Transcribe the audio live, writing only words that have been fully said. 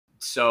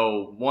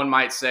So one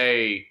might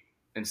say,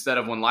 instead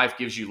of when life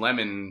gives you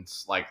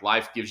lemons, like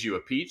life gives you a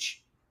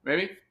peach,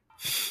 maybe?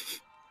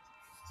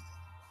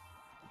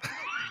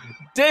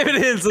 David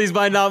Hensley's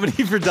my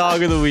nominee for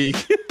Dog of the Week.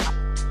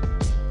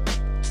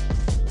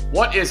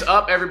 What is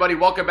up, everybody?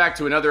 Welcome back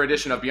to another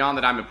edition of Beyond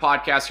the Diamond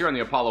Podcast here on the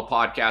Apollo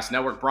Podcast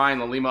Network. Brian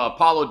Lalima,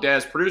 Apollo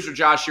Des, producer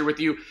Josh here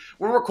with you.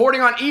 We're recording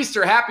on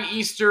Easter. Happy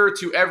Easter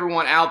to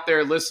everyone out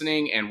there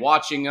listening and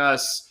watching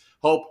us.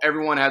 Hope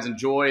everyone has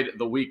enjoyed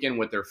the weekend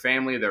with their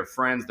family, their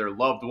friends, their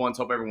loved ones.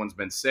 Hope everyone's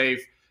been safe.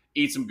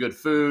 Eat some good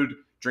food,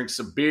 drink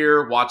some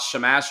beer, watch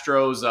some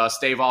Astros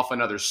stave off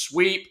another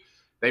sweep.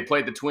 They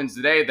played the Twins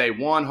today. They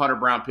won. Hunter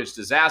Brown pitched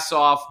his ass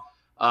off.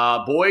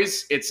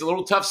 Boys, it's a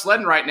little tough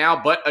sledding right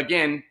now, but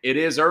again, it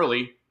is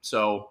early,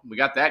 so we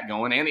got that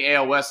going. And the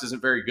AL West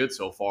isn't very good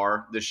so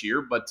far this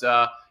year, but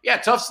yeah,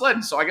 tough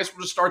sledding. So I guess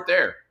we'll just start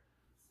there.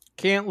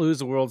 Can't lose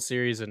the World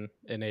Series in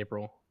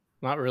April.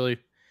 Not really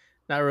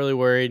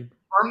worried.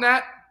 Confirm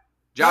that,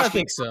 Josh? I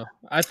think so.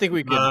 I think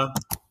we can.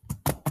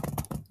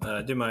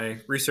 Do my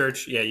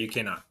research. Yeah, you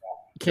cannot.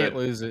 Can't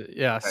lose it.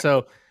 Yeah. Okay.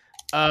 So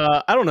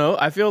I don't know.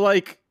 I feel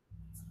like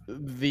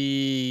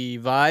the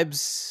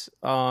vibes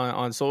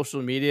on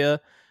social media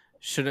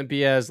shouldn't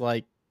be as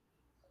like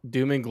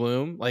doom and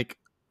gloom. Like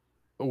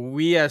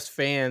we as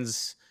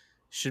fans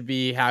should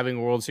be having a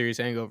World Series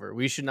hangover.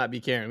 We should not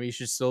be caring. We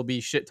should still be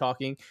shit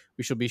talking.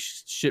 We should be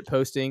shit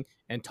posting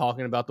and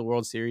talking about the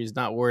World Series,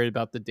 not worried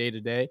about the day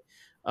to day.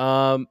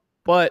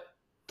 But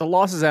the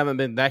losses haven't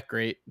been that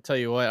great. I'll tell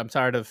you what, I'm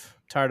tired of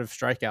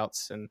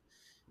strikeouts and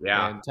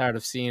tired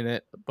of seeing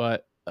it.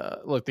 But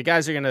look, the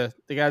guys are gonna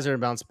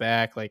bounce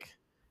back. Like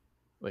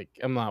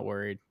I'm not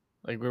worried.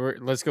 Like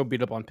let's go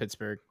beat up on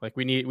Pittsburgh. Like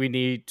we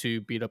need to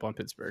beat up on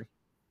Pittsburgh.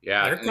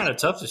 Yeah, they're kind of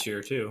tough this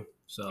year too.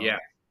 So yeah,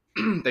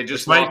 they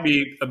just might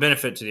be a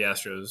benefit to the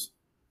Astros.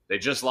 They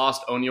just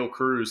lost O'Neal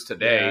Cruz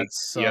today. Yeah, it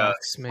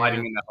sucks, man.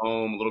 Fighting in the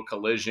home, a little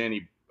collision.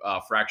 He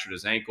fractured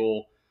his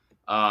ankle.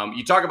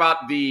 You talk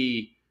about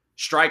the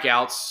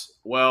strikeouts.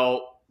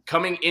 Well,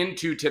 coming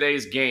into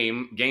today's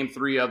game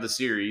 3 of the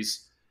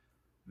series,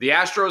 the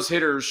Astros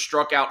hitters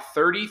struck out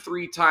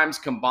 33 times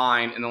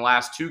combined in the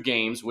last 2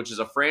 games, which is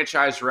a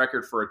franchise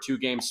record for a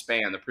 2-game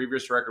span. The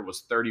previous record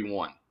was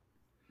 31.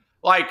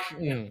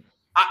 And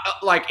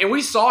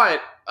we saw it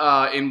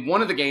in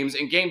one of the games,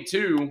 in Game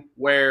 2,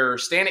 where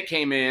Stanek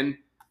came in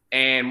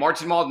and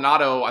Martin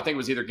Maldonado, I think it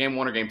was either Game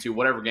 1 or Game 2,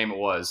 whatever game it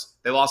was,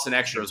 they lost in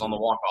extras on the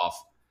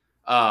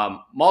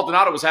walk-off.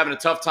 Maldonado was having a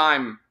tough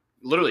time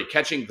literally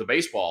catching the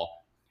baseball.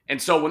 And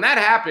so when that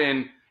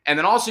happened, and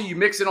then also you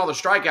mix in all the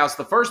strikeouts,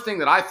 the first thing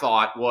that I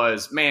thought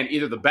was, man,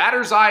 either the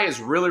batter's eye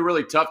is really,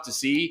 really tough to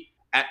see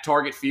at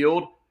Target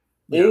Field,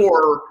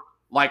 or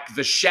like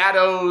the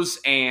shadows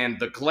and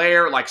the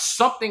glare, like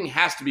something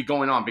has to be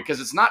going on, because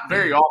it's not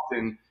very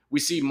often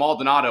we see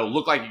Maldonado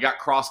look like he got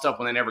crossed up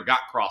when they never got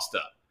crossed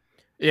up.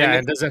 Yeah,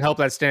 it doesn't help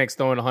that Stanek's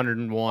throwing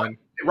 101.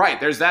 Right,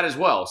 there's that as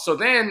well. So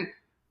then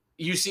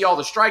you see all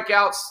the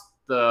strikeouts,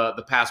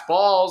 the pass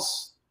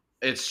balls.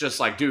 It's just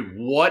like, dude,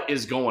 what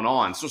is going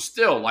on? So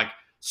still, like,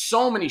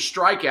 so many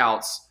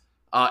strikeouts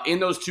in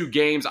those 2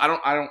 games.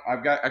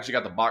 I've actually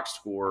got the box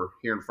score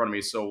here in front of me,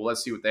 so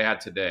let's see what they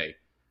had today.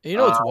 You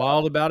know what's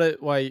wild about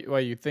it? Why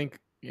you think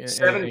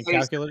 7 Ks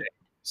calculate today.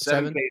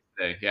 7 Ks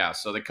today. Yeah,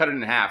 so they cut it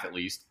in half at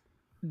least.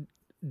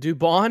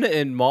 Dubon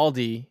and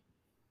Maldi.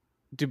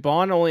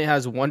 Dubon only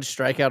has 1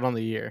 strikeout on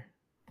the year.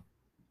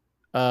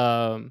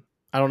 I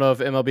don't know if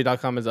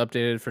MLB.com is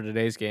updated for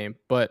today's game,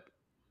 but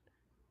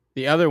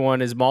the other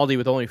one is Maldi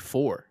with only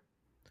 4.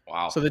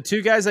 Wow. So the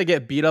 2 guys that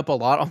get beat up a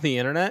lot on the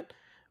internet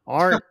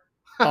aren't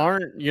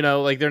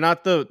like they're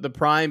not the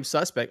prime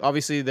suspect.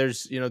 Obviously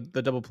there's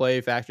the double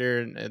play factor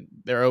and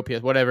their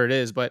OPS, whatever it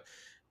is. But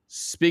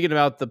speaking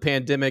about the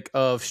pandemic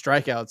of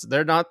strikeouts,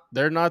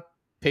 they're not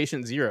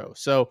patient zero.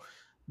 So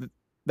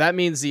that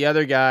means the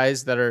other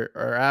guys that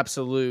are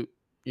absolute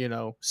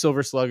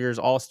silver sluggers,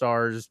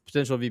 all-stars,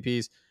 potential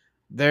VPs,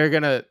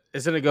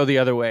 it's gonna go the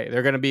other way.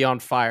 They're gonna be on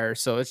fire.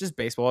 So it's just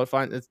baseball. It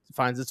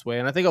finds its way.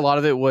 And I think a lot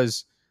of it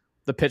was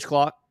the pitch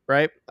clock,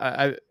 right?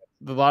 A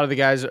lot of the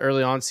guys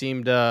early on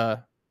seemed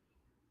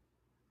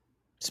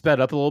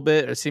sped up a little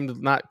bit. It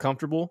seemed not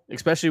comfortable,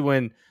 especially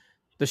when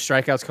the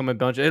strikeouts come in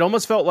bunch. It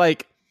almost felt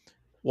like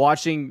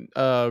watching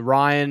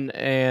Ryan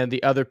and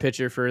the other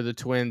pitcher for the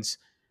Twins,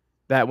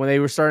 that when they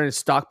were starting to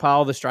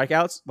stockpile the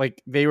strikeouts,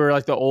 like they were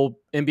like the old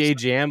NBA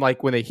Jam,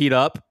 like when they heat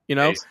up,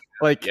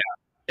 like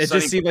it Sonny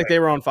just seemed Gray. Like they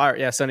were on fire.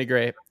 Yeah, Sonny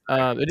Gray.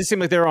 It just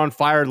seemed like they were on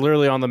fire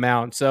literally on the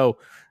mound. So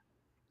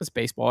it's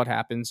baseball. It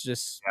happens.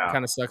 Just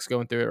kind of sucks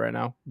going through it right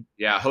now.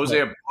 Yeah,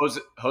 Jose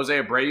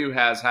Abreu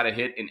has had a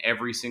hit in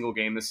every single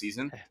game this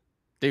season.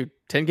 Dude,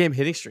 10-game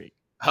hitting streak.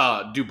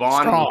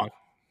 Dubon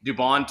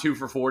 2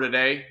 for 4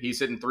 today. He's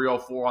hitting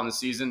 .304 on the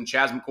season.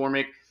 Chas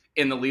McCormick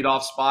in the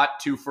leadoff spot,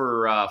 2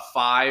 for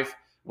 5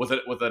 with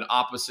an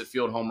opposite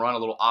field home run, a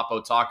little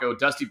oppo taco.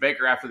 Dusty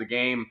Baker after the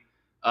game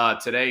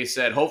today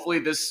said, hopefully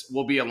this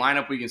will be a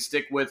lineup we can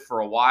stick with for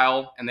a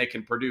while and they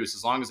can produce.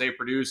 As long as they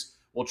produce,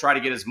 we'll try to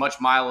get as much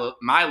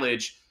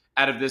mileage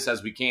out of this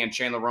as we can.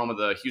 Chandler Rome of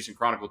the Houston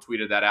Chronicle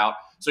tweeted that out.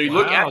 So you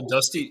look at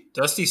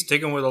Dusty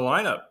sticking with a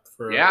lineup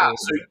for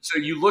So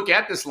you look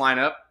at this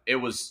lineup. It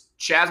was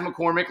Chas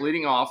McCormick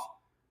leading off,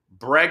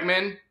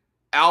 Bregman,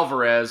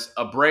 Alvarez,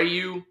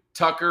 Abreu,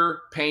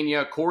 Tucker,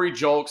 Pena, Corey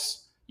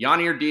Julks,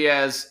 Yanier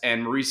Diaz,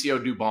 and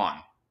Mauricio Dubon.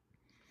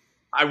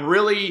 I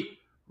really,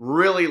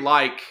 really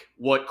like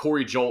what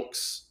Corey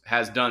Julks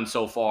has done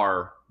so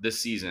far this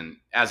season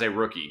as a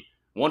rookie.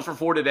 1 for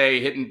 4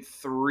 today, hitting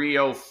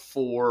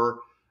 304.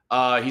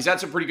 He's had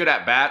some pretty good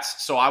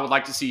at-bats, so I would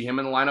like to see him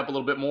in the lineup a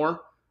little bit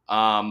more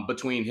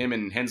between him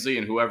and Hensley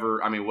and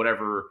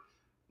whatever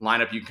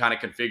lineup you kind of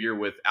configure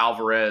with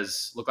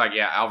Alvarez. Looked like,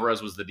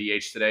 Alvarez was the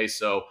DH today.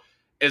 So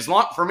as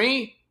long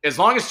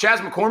as Chas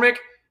McCormick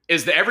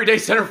is the everyday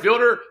center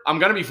fielder, I'm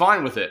going to be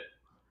fine with it.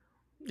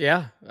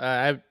 Yeah.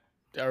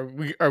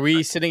 Are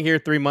we sitting here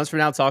 3 months from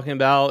now talking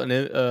about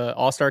an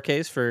all-star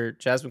case for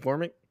Chas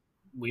McCormick?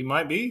 We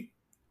might be.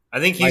 I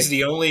think he's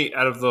the only,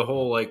 out of the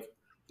whole,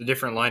 the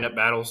different lineup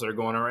battles that are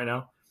going on right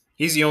now,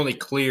 he's the only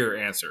clear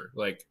answer.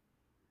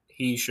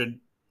 He should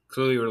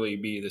clearly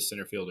be the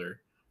center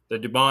fielder. The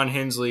Dubon,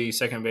 Hensley,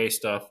 second base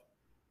stuff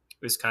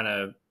is kind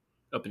of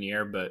up in the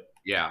air, but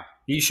yeah,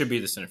 he should be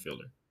the center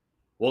fielder.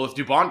 Well, if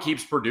Dubon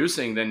keeps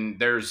producing, then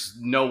there's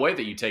no way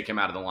that you take him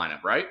out of the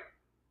lineup, right?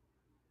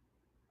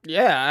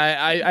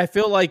 Yeah, I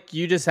feel like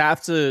you just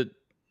have to,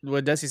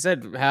 what Desi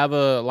said, have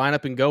a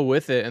lineup and go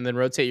with it and then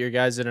rotate your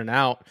guys in and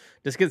out.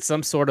 Just get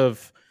some sort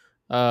of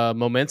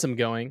momentum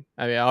going.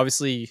 I mean,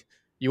 obviously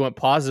you want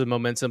positive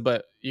momentum,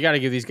 but you got to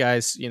give these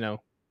guys,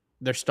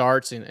 their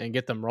starts and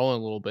get them rolling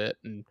a little bit.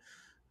 And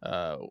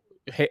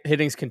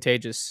hitting's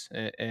contagious.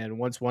 And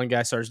once one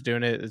guy starts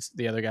doing it,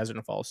 the other guys are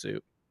going to follow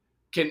suit.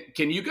 Can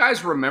you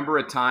guys remember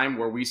a time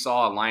where we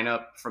saw a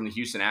lineup from the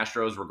Houston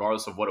Astros,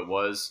 regardless of what it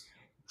was,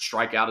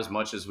 strike out as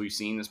much as we've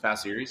seen this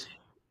past series?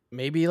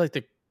 Maybe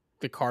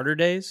the Carter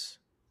days.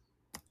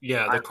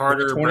 Yeah, the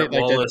Carter, Brett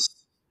Wallace.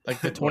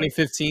 The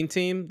 2015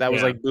 team that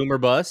was boom or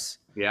bust.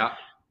 Yeah.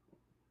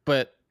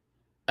 But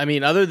I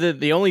mean, other than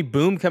the only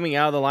boom coming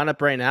out of the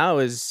lineup right now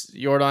is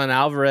Yordan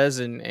Alvarez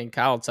and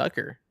Kyle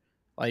Tucker.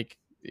 I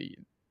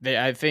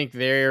think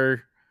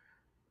they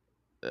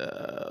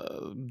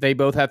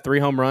both have 3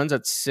 home runs.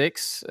 That's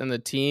 6 in the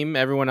team.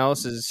 Everyone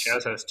else is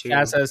Chas has 2.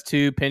 Chas has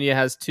 2. Pena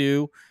has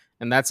 2,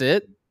 and that's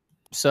it.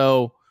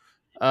 So,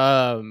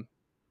 a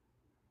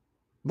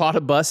lot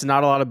of bust,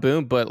 not a lot of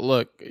boom. But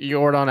look,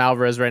 Yordan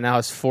Alvarez right now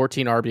has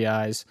 14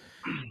 RBIs,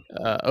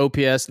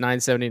 OPS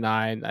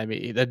 979. I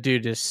mean, that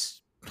dude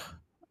is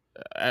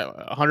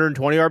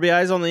 120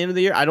 RBIs on the end of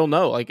the year. I don't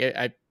know.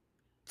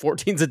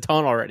 14's a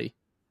ton already.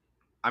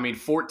 I mean,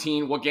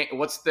 14. What game?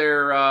 What's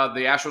their?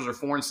 The Astros are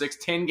 4-6.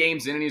 10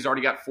 games in, and he's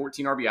already got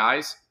 14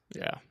 RBIs.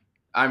 Yeah.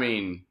 I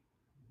mean,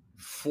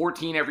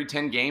 14 every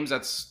 10 games.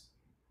 That's.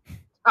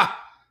 I'm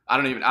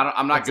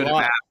not good at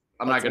math.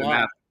 I'm not good at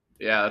math.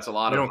 Yeah, that's a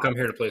lot. We don't come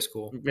here to play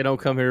school. We don't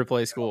come here to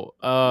play school.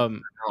 But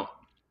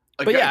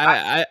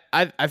yeah,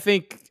 I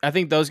think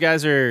those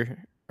guys are.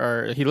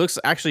 He looks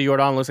actually.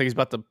 Yordan looks like he's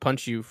about to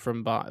punch you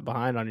from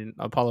behind on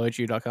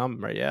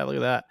ApolloHU.com. Right? Yeah, look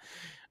at that.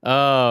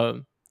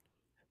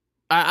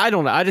 I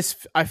don't know.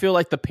 I feel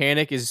like the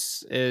panic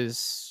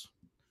is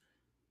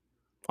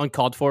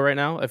uncalled for right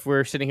now. If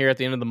we're sitting here at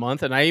the end of the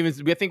month, and I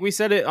think we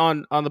said it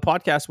on the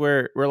podcast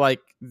where we're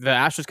like the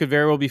Astros could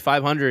very well be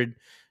 500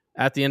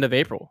 at the end of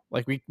April.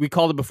 We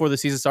called it before the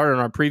season started in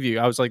our preview.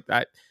 I was like,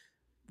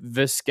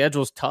 this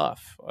schedule's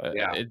tough.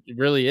 Yeah, it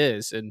really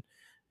is, and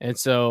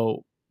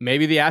so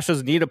maybe the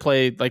Astros need to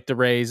play like the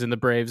Rays and the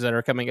Braves that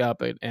are coming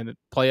up and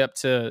play up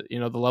to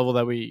the level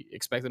that we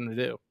expect them to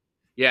do.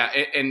 Yeah,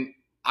 and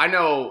I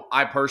know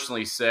I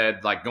personally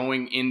said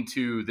going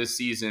into this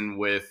season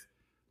with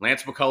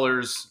Lance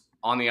McCullers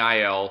on the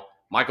IL,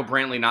 Michael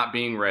Brantley not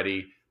being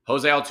ready,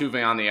 Jose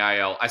Altuve on the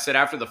IL. I said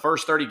after the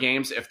first 30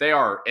 games, if they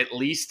are at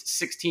least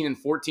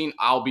 16-14,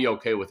 I'll be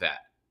okay with that.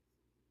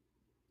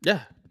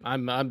 Yeah,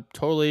 I'm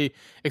totally,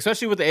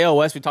 especially with the AL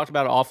West. We talked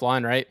about it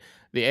offline, right?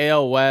 The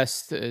AL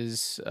West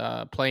is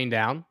playing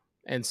down,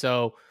 and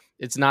so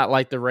it's not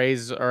like the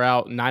Rays are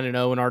out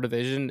 9-0 in our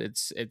division.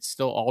 It's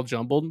still all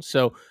jumbled.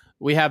 So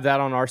we have that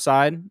on our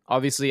side.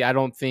 Obviously, I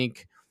don't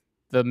think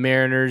the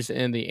Mariners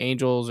and the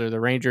Angels or the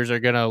Rangers are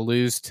going to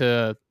lose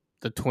to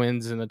the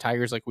Twins and the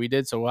Tigers like we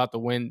did, so we'll have to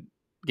win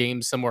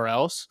games somewhere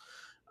else.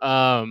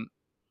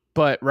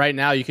 But right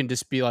now, you can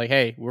just be like,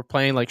 hey, we're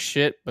playing like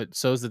shit, but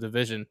so's the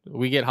division.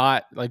 We get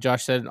hot, like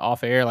Josh said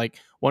off air,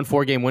 1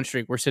 4-game win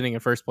streak. We're sitting in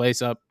first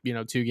place up,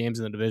 2 games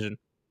in the division.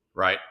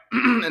 Right.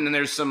 And then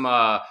there's some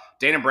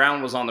Dana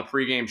Brown was on the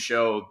pregame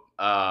show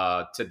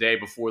today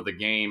before the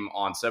game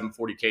on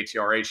 740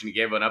 KTRH, and he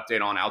gave an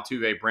update on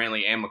Altuve,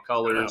 Brantley, and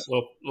McCullers.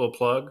 Little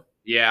plug.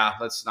 Yeah,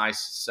 that's nice.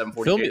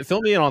 740.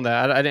 Fill me in on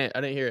that. I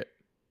didn't hear it.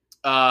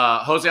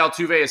 Jose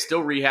Altuve is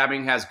still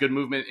rehabbing, has good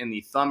movement in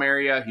the thumb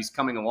area. He's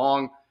coming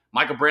along.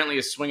 Michael Brantley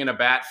is swinging a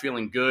bat,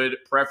 feeling good.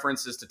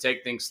 Preference is to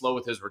take things slow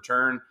with his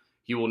return.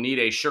 He will need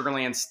a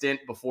Sugarland stint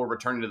before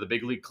returning to the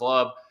big league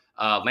club.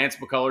 Lance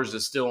McCullers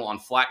is still on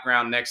flat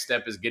ground. Next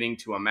step is getting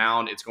to a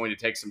mound. It's going to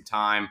take some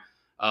time.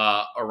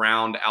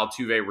 around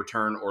Altuve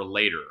return or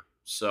later.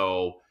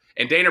 So,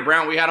 and Dana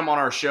Brown, we had him on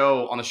our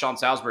show, on the Sean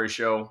Salisbury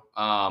show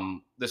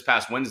this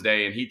past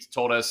Wednesday, and he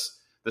told us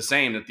the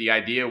same, that the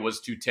idea was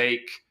to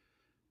take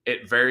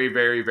it very,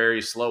 very,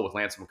 very slow with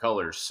Lance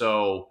McCullers.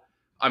 So,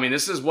 I mean,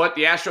 this is what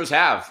the Astros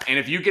have. And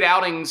if you get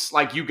outings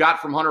like you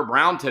got from Hunter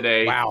Brown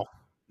today, wow,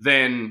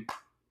 then,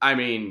 I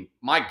mean,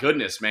 my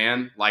goodness,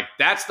 man. Like,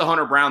 that's the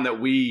Hunter Brown that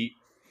we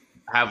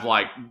have,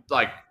 like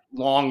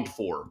longed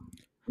for.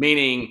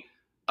 Meaning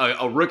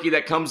a rookie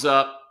that comes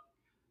up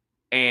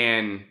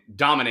and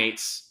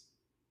dominates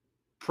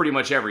pretty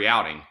much every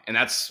outing. And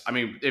that's, I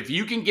mean, if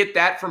you can get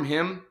that from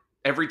him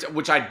every time,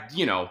 which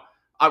we know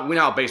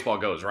how baseball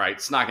goes, right?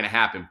 It's not going to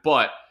happen.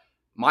 But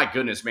my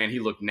goodness, man, he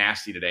looked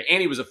nasty today.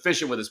 And he was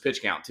efficient with his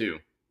pitch count too.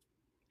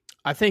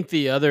 I think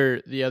the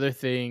other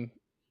thing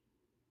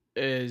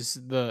is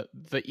the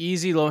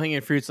easy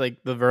low-hanging fruits,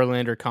 like the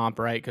Verlander comp,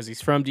 right? Because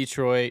he's from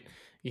Detroit.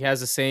 He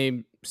has the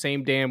same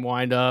damn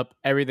wind-up.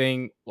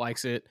 Everything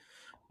likes it.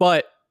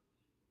 But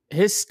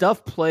his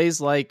stuff plays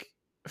like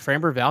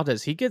Framber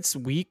Valdez. He gets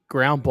weak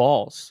ground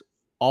balls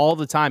all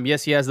the time.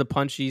 Yes, he has the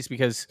punchies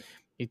because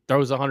he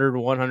throws 100,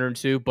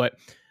 102, but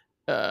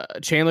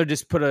Chandler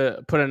just put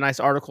a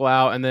nice article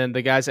out, and then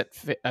the guys at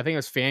I think it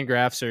was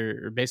Fangraphs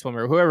or Baseball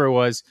or whoever it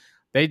was,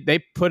 they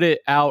put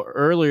it out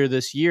earlier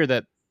this year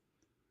that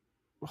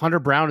Hunter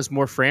Brown is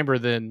more Framber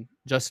than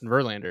Justin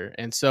Verlander,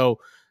 and so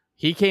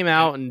he came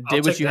out and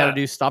did what you had to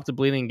do, stop the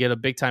bleeding, and get a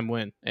big time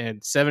win,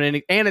 and 7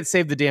 innings, and it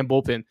saved the damn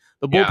bullpen.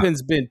 The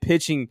bullpen's been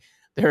pitching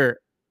their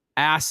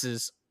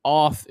asses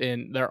off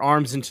and their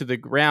arms into the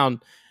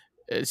ground.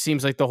 It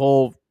seems like the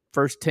whole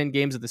first 10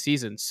 games of the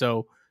season.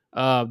 So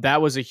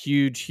that was a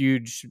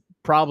huge,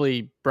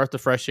 probably breath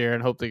of fresh air,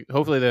 and hopefully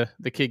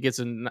the kid gets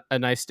a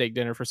nice steak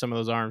dinner for some of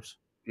those arms.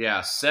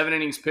 Yeah, 7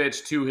 innings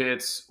pitched, 2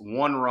 hits,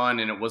 1 run,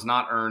 and it was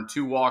not earned.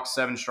 2 walks,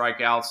 7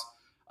 strikeouts,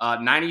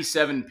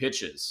 97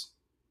 pitches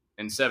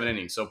in 7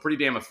 innings. So pretty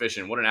damn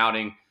efficient. What an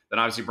outing. Then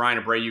obviously Brian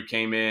Abreu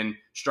came in,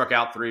 struck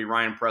out 3.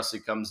 Ryan Presley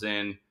comes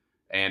in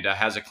and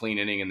has a clean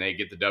inning, and they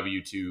get the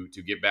W to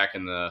get back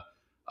in the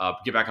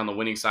get back on the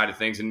winning side of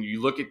things. And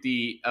you look at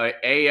the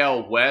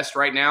AL West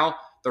right now.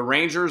 The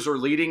Rangers are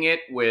leading it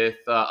with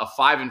a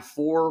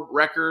 5-4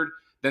 record.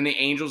 Then the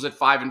Angels at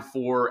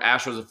 5-4,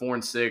 Astros at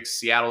 4-6,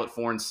 Seattle at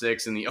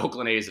 4-6, and the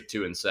Oakland A's at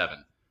 2-7.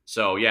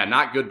 So yeah,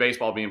 not good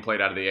baseball being played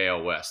out of the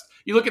AL West.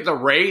 You look at the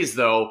Rays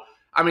though.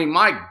 I mean,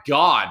 my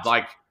God,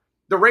 like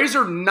the Rays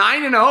are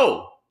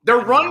 9-0. Their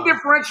run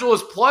differential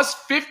is plus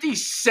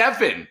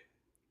 57.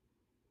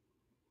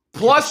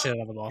 Plus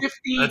 50.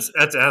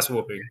 That's ass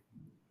whooping.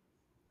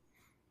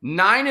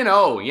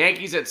 9-0.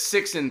 Yankees at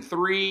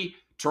 6-3.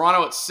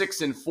 Toronto at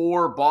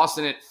 6-4.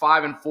 Boston at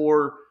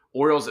 5-4.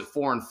 Orioles at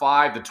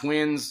 4-5. The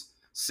Twins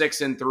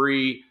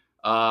 6-3.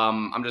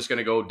 I'm just going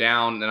to go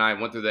down. Then I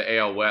went through the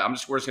AL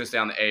West. We're just going to stay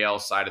on the AL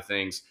side of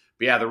things.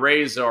 But yeah, the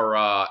Rays are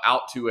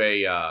out to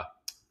a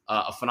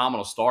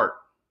phenomenal start,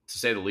 to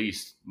say the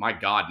least. My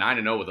God,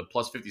 9-0 with a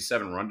plus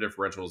 57 run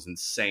differential is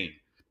insane.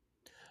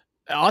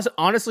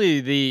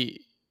 Honestly, the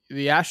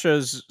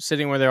Astros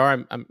sitting where they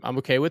are, I'm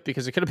okay with,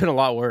 because it could have been a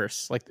lot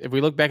worse. Like if we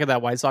look back at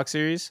that White Sox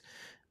series,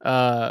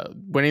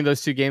 winning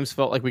those 2 games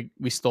felt like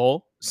we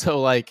stole.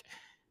 So like,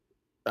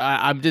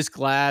 I'm just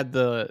glad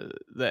the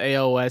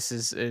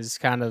AOS is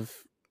kind of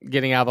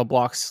getting out of the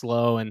blocks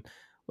slow. And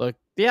look,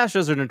 the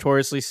Astros are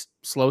notoriously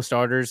slow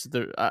starters.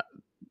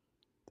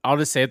 I'll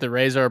just say it, the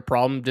Rays are a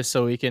problem, just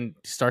so we can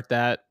start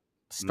that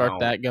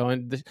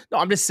going. No,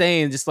 I'm just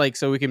saying, just like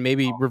so we can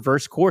maybe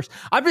reverse course.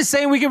 I'm just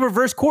saying we can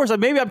reverse course.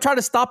 Maybe I'm trying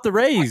to stop the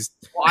Rays.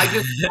 Well,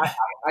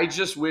 I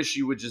just wish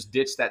you would just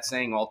ditch that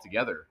saying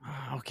altogether.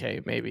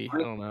 Okay, maybe. I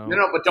don't know.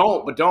 No, but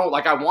don't.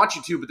 Like I want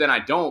you to, but then I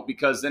don't,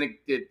 because then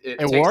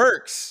it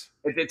works.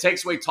 It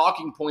takes away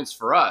talking points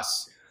for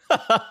us.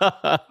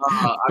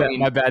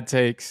 My bad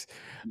takes.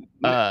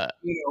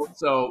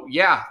 So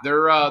yeah,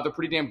 they're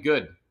pretty damn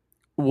good.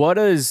 What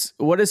is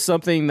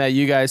something that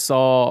you guys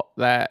saw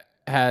that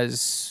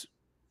has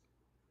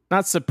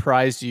not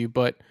surprised you,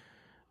 but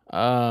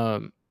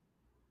kind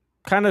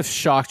of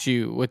shocked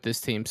you with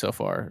this team so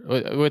far,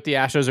 with the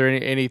Astros, or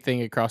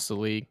anything across the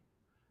league?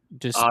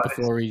 Just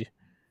before we.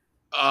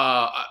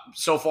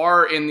 So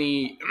far in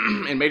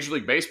Major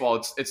League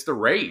Baseball, it's the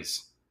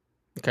Rays.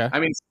 Okay. I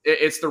mean,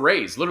 it's the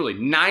Rays, literally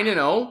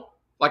 9-0.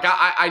 Like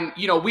I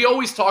we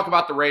always talk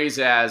about the Rays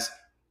as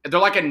they're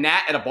like a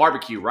gnat at a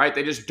barbecue, right?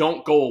 They just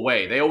don't go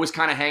away. They always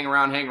kind of hang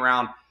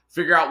around,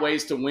 figure out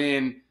ways to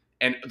win,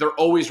 and they're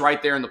always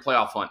right there in the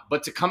playoff hunt.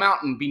 But to come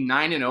out and be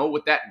 9-0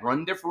 with that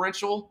run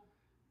differential,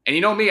 and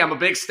you know me, I'm a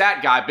big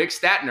stat guy, big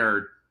stat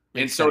nerd,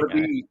 and so to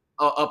be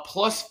a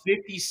plus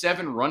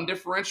 57 run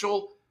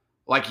differential,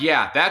 like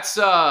yeah,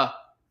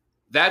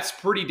 that's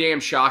pretty damn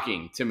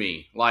shocking to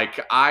me.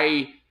 Like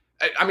I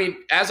mean,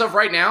 as of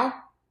right now,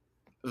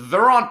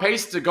 they're on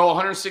pace to go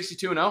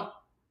 162-0.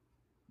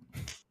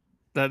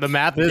 The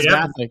math is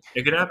mathing.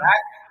 It could happen.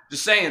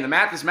 Just saying, the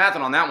math is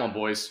mathing on that one,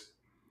 boys.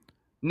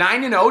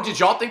 9-0. Did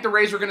y'all think the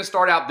Rays were going to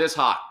start out this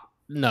hot?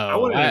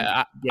 No,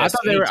 I guess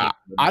thought they any were. team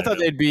would have I been thought 9-0.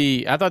 they'd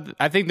be.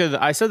 I think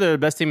that I said they're the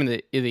best team in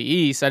the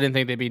East. I didn't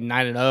think they'd be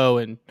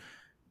 9-0 and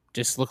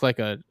just look like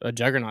a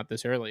juggernaut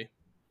this early.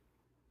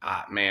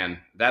 Man,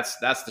 that's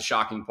the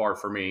shocking part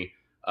for me.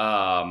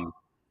 I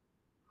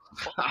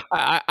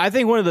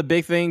think one of the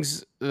big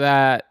things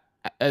that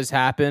has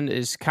happened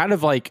is kind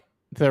of like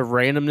the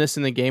randomness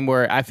in the game,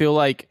 where I feel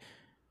like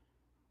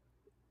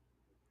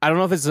I don't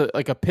know if it's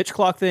like a pitch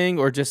clock thing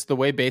or just the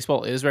way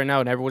baseball is right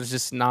now, and everyone's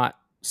just not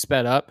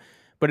sped up.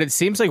 But it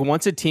seems like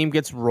once a team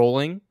gets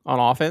rolling on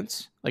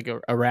offense, like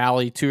a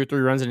rally, 2 or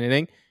 3 runs an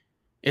inning,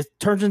 it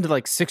turns into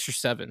like 6 or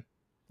 7.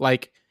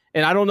 Like,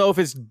 and I don't know if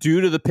it's due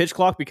to the pitch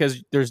clock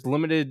because there's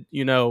limited,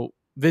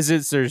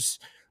 visits.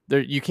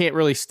 You can't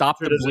really stop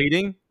the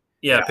bleeding.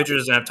 Yeah, pitcher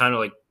doesn't have time to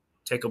like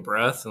take a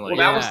breath and like.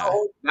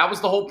 Well, that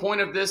was the whole point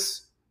of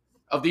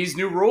these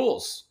new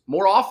rules.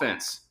 More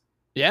offense.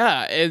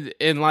 Yeah,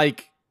 and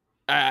like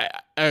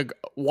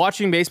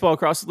watching baseball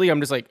across the league, I'm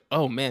just like,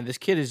 oh man, this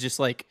kid is just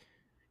like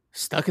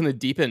stuck in the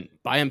deep end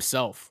by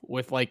himself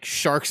with like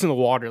sharks in the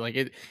water. Like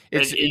it's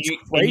crazy.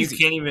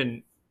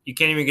 And you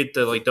can't even get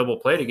the like double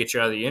play to get you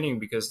out of the inning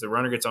because the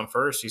runner gets on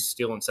first, he's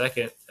stealing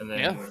second, and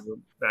then we're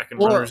back in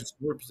runner's in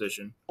score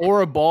position.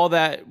 Or a ball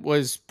that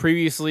was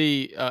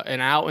previously an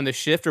out in the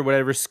shift or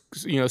whatever,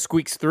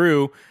 squeaks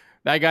through.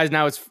 That guy's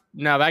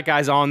that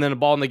guy's on, then a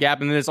ball in the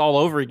gap, and then it's all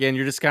over again.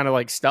 You're just kind of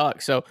like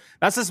stuck. So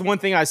that's just one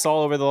thing I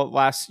saw over the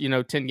last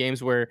 10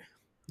 games where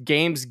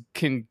games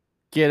can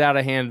get out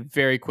of hand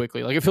very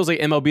quickly. Like it feels like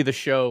MLB The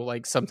Show.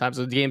 Like sometimes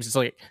the games it's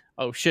like,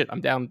 oh shit,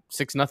 I'm down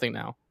 6-0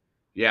 now.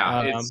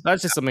 Yeah,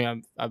 that's just something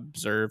I've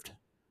observed.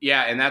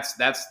 Yeah, and that's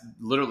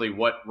literally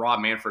what Rob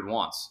Manfred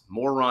wants: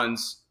 more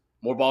runs,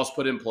 more balls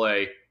put in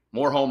play,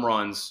 more home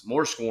runs,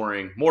 more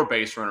scoring, more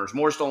base runners,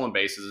 more stolen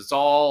bases. It's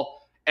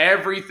all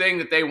everything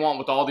that they want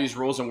with all these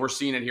rules, and we're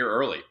seeing it here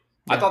early.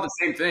 Yeah. I thought the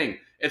same thing.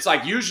 It's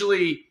like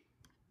usually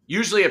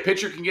a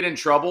pitcher can get in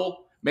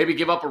trouble, maybe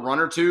give up a run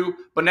or two,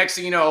 but next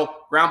thing you know,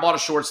 ground ball to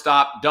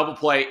shortstop, double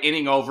play,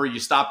 inning over, you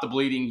stop the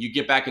bleeding, you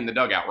get back in the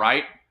dugout,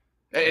 right?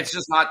 It's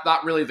just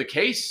not really the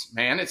case,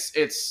 man.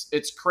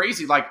 It's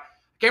crazy. Like, I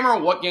can't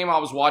remember what game I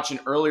was watching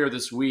earlier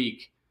this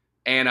week,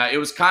 and it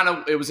was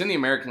in the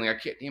American League.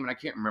 I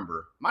can't remember.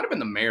 It might have been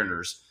the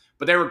Mariners,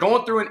 but they were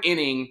going through an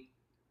inning,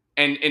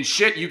 and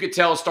shit, you could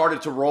tell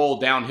started to roll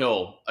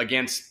downhill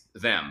against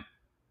them,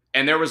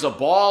 and there was a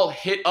ball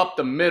hit up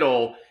the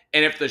middle,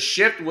 and if the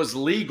shift was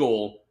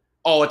legal,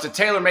 it's a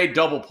tailor-made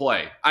double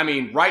play. I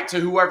mean, right to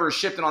whoever is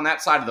shifting on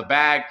that side of the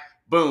bag.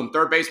 Boom,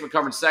 third baseman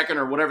covering second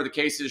or whatever the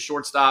case is,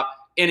 shortstop,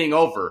 inning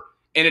over.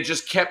 And it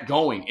just kept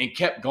going and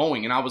kept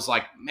going. And I was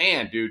like,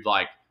 man, dude,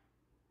 like,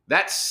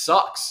 that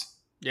sucks.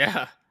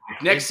 Yeah.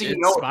 Next thing you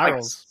know,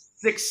 it's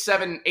like 6,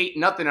 7,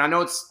 8-0. And I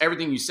know it's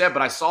everything you said,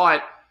 but I saw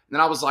it. And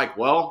then I was like,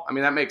 well, I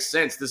mean, that makes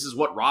sense. This is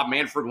what Rob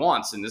Manfred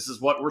wants, and this is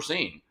what we're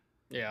seeing.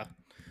 Yeah.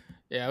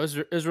 Yeah, it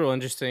was real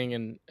interesting.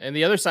 And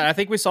the other side, I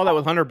think we saw that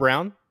with Hunter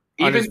Brown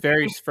on his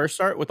very first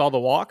start with all the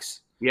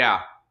walks.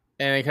 Yeah.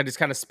 And it just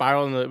kind of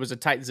spiraled, and it was a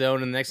tight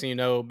zone. And the next thing you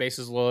know,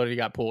 bases loaded, he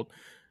got pulled.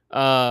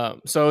 So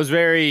it was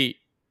very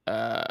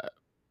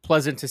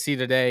pleasant to see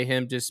today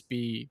him just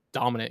be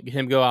dominant,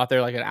 him go out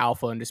there like an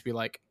alpha and just be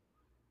like,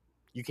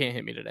 you can't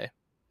hit me today.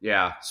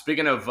 Yeah.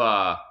 Speaking of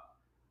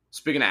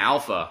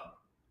alpha,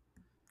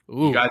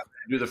 ooh. You guys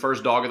do the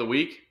first dog of the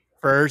week?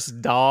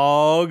 First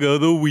dog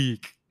of the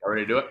week.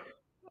 Ready to do it?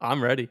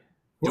 I'm ready.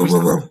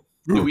 Do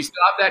we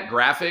still have that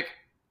graphic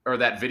or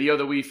that video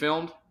that we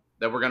filmed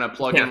that we're going to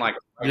plug in like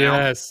right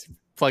yes. Now?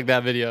 Plug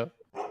that video.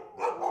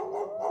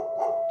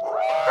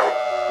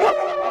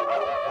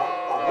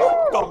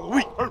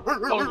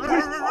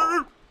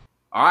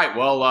 All right.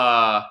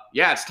 Well,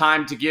 it's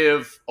time to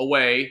give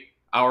away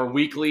our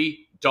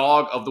weekly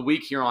dog of the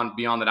week here on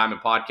Beyond the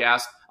Diamond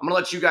podcast. I'm going to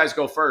let you guys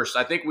go first.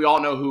 I think we all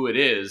know who it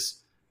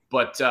is,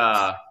 but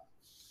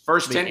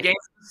first 10 games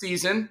of the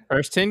season.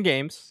 First 10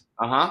 games.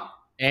 Uh-huh.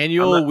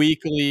 Annual,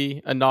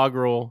 weekly,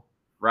 inaugural.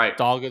 Right.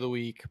 Dog of the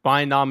week.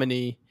 My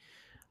nominee.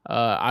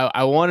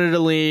 I wanted to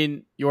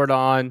lean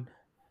Jordan.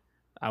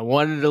 I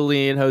wanted to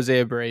lean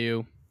Jose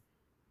Abreu.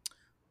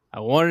 I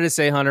wanted to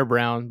say Hunter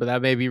Brown, but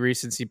that may be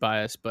recency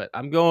bias. But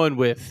I'm going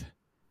with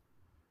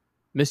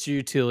Mr.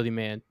 Utility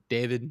Man,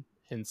 David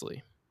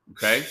Hensley.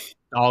 Okay.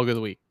 Dog of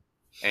the week.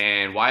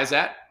 And why is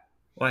that?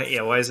 Why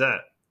is that?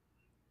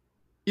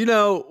 You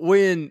know,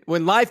 when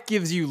life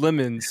gives you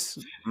lemons,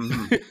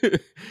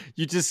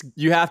 mm-hmm.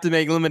 you have to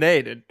make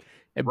lemonade.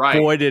 And right.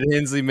 Boy, did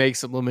Hensley make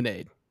some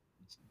lemonade.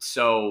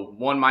 So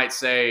one might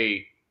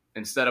say,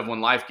 instead of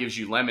when life gives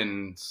you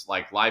lemons,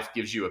 like life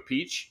gives you a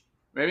peach,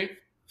 maybe?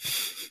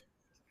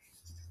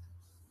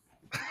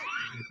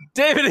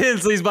 David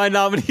Hensley's my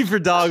nominee for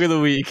Dog of the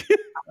Week. We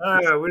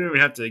don't even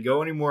have to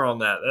go any more on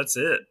that. That's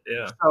it.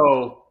 Yeah.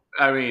 So,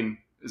 I mean,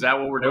 is that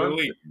what we're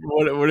doing?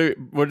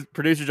 What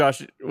producer Josh?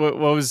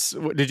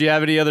 Did you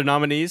have any other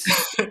nominees?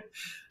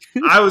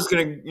 I was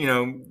gonna,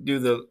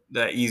 do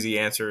that easy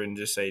answer and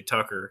just say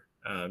Tucker,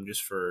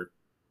 just for,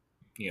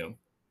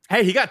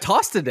 Hey, he got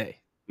tossed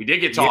today. We did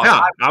get talk.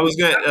 Yeah,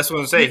 that's what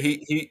I'm saying.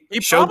 He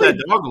showed probably,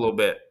 that dog a little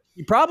bit.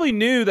 He probably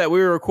knew that we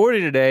were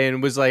recording today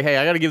and was like, "Hey,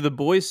 I got to give the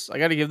boys,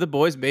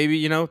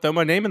 maybe throw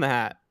my name in the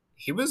hat."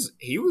 He was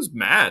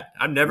mad.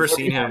 I've never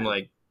seen him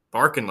like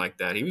barking like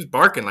that. He was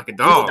barking like a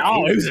dog.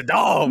 He was a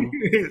dog.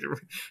 He was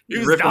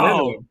ripping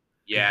into him.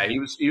 Yeah, he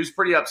was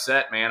pretty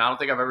upset, man. I don't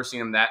think I've ever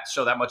seen him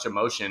show that much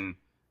emotion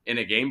in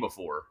a game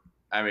before.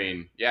 I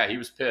mean, yeah, he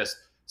was pissed.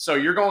 So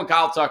you're going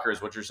Kyle Tucker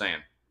is what you're saying.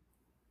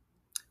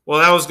 Well,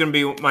 that was going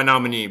to be my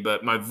nominee,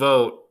 but my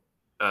vote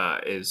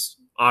is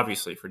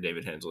obviously for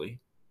David Hensley.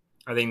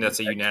 I think that's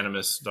a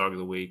unanimous dog of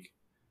the week.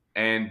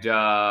 And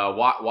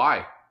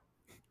why?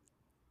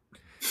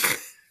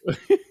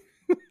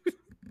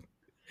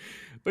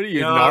 What are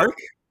you, narc?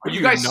 Are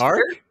you guys narc?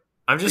 scared?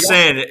 I'm just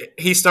saying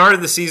he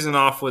started the season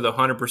off with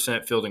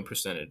 100% fielding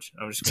percentage.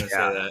 I'm just going to say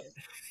that.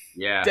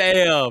 Yeah.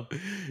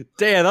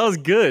 Damn, that was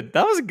good.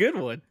 That was a good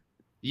one.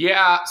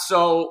 Yeah.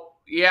 So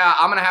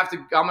I'm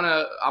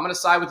gonna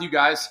side with you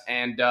guys,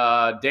 and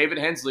David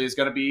Hensley is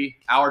gonna be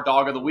our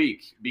dog of the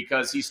week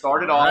because he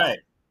started off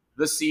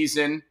the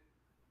season,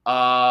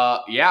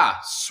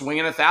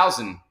 swinging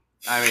 1,000.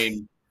 I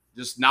mean,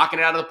 just knocking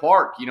it out of the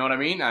park. You know what I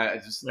mean?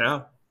 A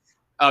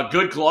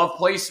good glove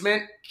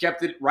placement,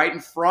 kept it right in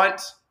front.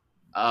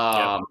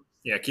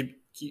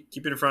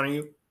 Keep it in front of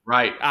you.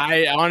 Right.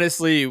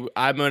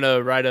 I'm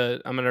gonna write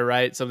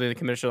something in the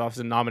commissioner's office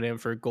and nominate him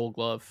for a Gold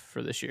Glove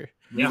for this year.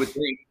 You would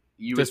think.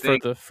 For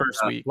the first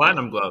week.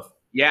 Platinum glove.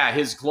 Yeah,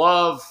 his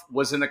glove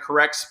was in the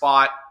correct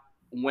spot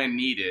when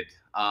needed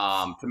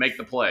to make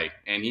the play,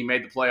 and he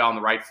made the play on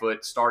the right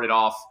foot. Started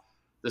off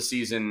the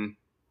season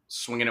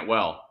swinging it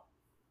well.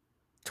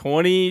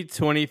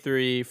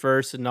 2023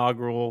 first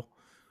inaugural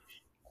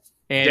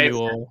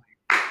annual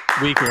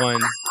week 1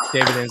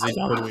 David Hensley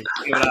dog of the week.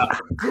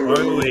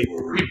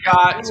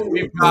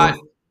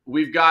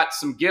 We've got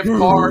some gift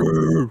cards.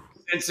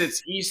 Since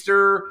it's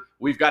Easter,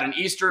 we've got an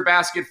Easter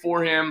basket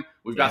for him.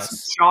 We've got some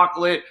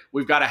chocolate.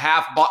 We've got a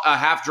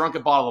half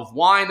drunken bottle of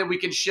wine that we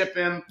can ship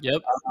him.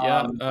 Yep.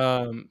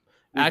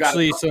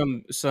 Actually,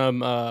 some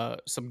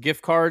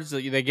gift cards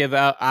that they give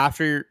out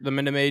after the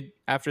Minute Maid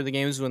after the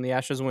games when the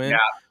Astros win. Yeah.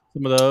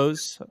 Some of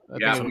those. Some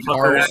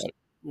Pluckers.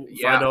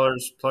 $5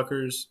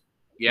 Pluckers.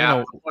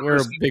 Yeah,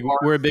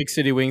 we're a big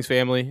City Wings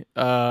family.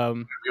 We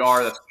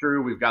are. That's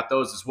true. We've got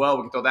those as well.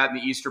 We can throw that in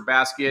the Easter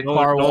basket.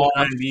 Car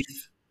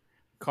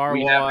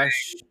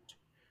wash.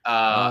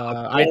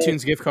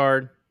 iTunes gift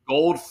card.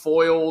 Gold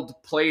foiled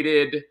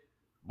plated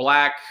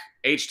black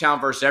H-Town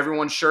versus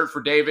everyone shirt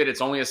for David.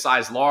 It's only a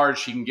size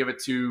large. He can give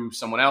it to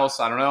someone else.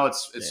 I don't know.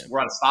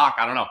 We're out of stock.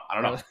 I don't know.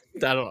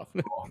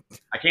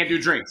 I can't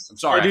do drinks. I'm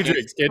sorry. Can't do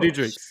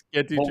drinks.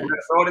 We're gonna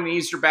throw it in the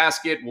Easter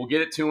basket. We'll get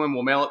it to him.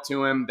 We'll mail it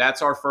to him.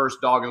 That's our first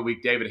dog of the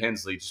week, David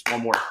Hensley. Just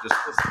one more. That's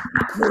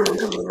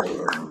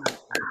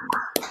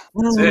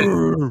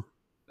it.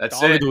 That's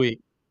dog it. of the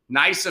week.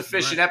 Nice,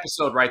 efficient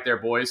episode right there,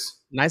 boys.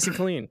 Nice and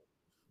clean.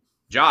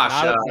 Josh,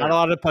 not a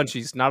lot of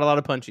punchies.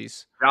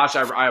 Josh,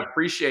 I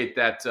appreciate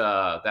that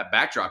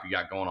backdrop you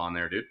got going on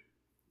there, dude.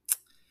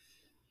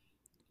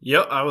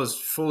 Yep, I was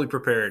fully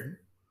prepared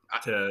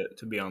to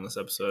be on this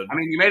episode. I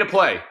mean, you made a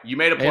play.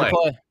 Made a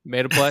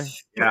play.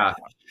 Yeah.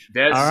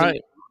 Dez, all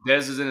right.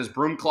 Dez is in his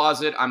broom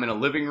closet. I'm in a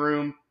living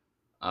room.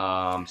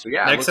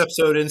 Next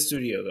episode in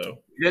studio though.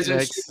 It is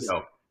in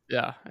studio.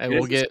 Yeah, and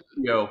we'll get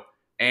studio.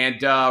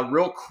 And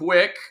real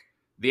quick,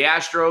 the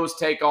Astros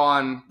take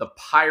on the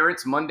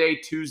Pirates Monday,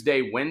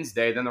 Tuesday,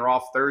 Wednesday. Then they're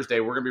off Thursday.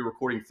 We're going to be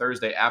recording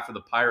Thursday after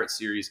the Pirates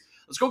series.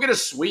 Let's go get a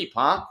sweep,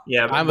 huh?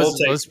 Yeah, we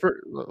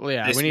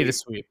need a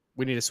sweep.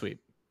 Let's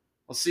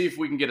see if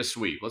we can get a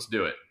sweep. Let's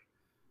do it.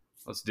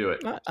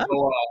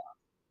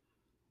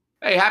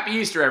 Hey, happy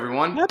Easter,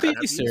 everyone. Happy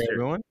Easter,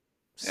 everyone.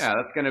 Yeah,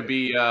 that's going to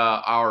be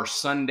our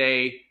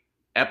Sunday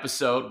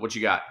episode. What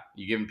you got?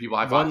 You giving people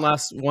high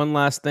fives? One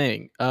last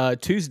thing.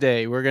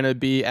 Tuesday, we're going to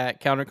be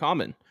at Counter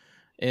Common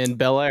in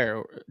Bel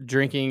Air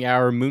drinking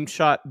our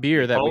Moonshot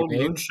beer that we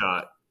made.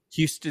 Moonshot.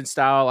 Houston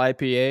style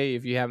IPA.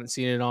 If you haven't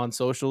seen it on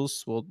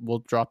socials,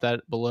 we'll drop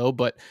that below.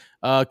 But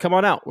come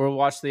on out. We'll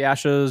watch the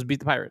Astros beat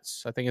the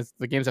Pirates. I think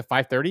the game's at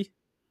 5:30.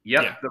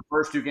 Yep, yeah. The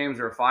first two games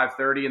are at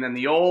 5:30, and then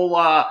the old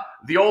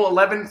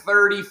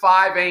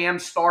 11:35 a.m.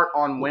 start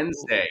on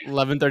Wednesday.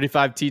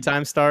 11:35 tea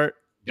time start.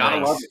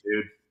 Gotta love it,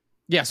 dude.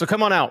 Yeah, so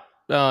come on out.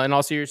 In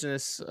all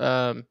seriousness,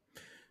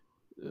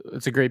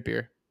 it's a great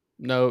beer.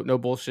 No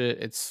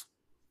bullshit.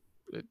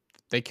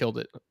 They killed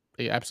it.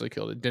 They absolutely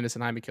killed it. Dennis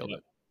and Jaime killed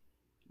it.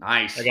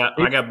 Nice. I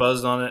got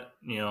buzzed on it.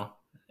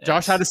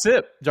 Josh had a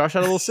sip. Josh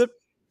had a little sip.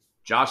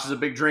 Josh is a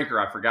big drinker.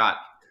 I forgot.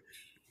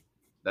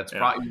 That's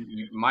probably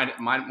you might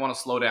want to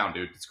slow down,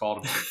 dude. It's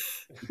called a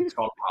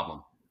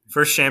problem.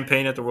 First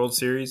champagne at the World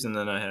Series, and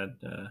then I had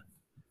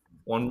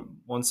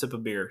one sip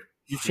of beer.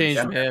 You've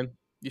changed, man.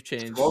 You've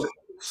changed.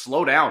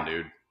 Slow down,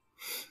 dude.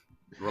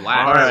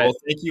 Relax. All right. Well,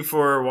 thank you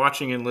for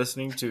watching and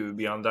listening to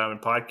Beyond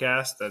Diamond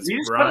Podcast. That's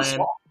Brian,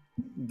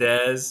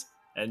 Dez,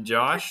 and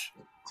Josh.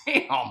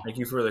 Damn. Thank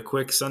you for the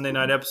quick Sunday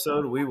night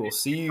episode. We will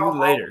see you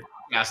later.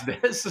 Yes,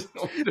 Dez.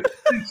 Love you guys.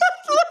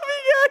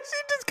 She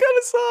just cut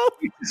us off.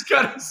 He just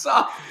cut us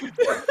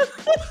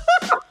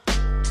off.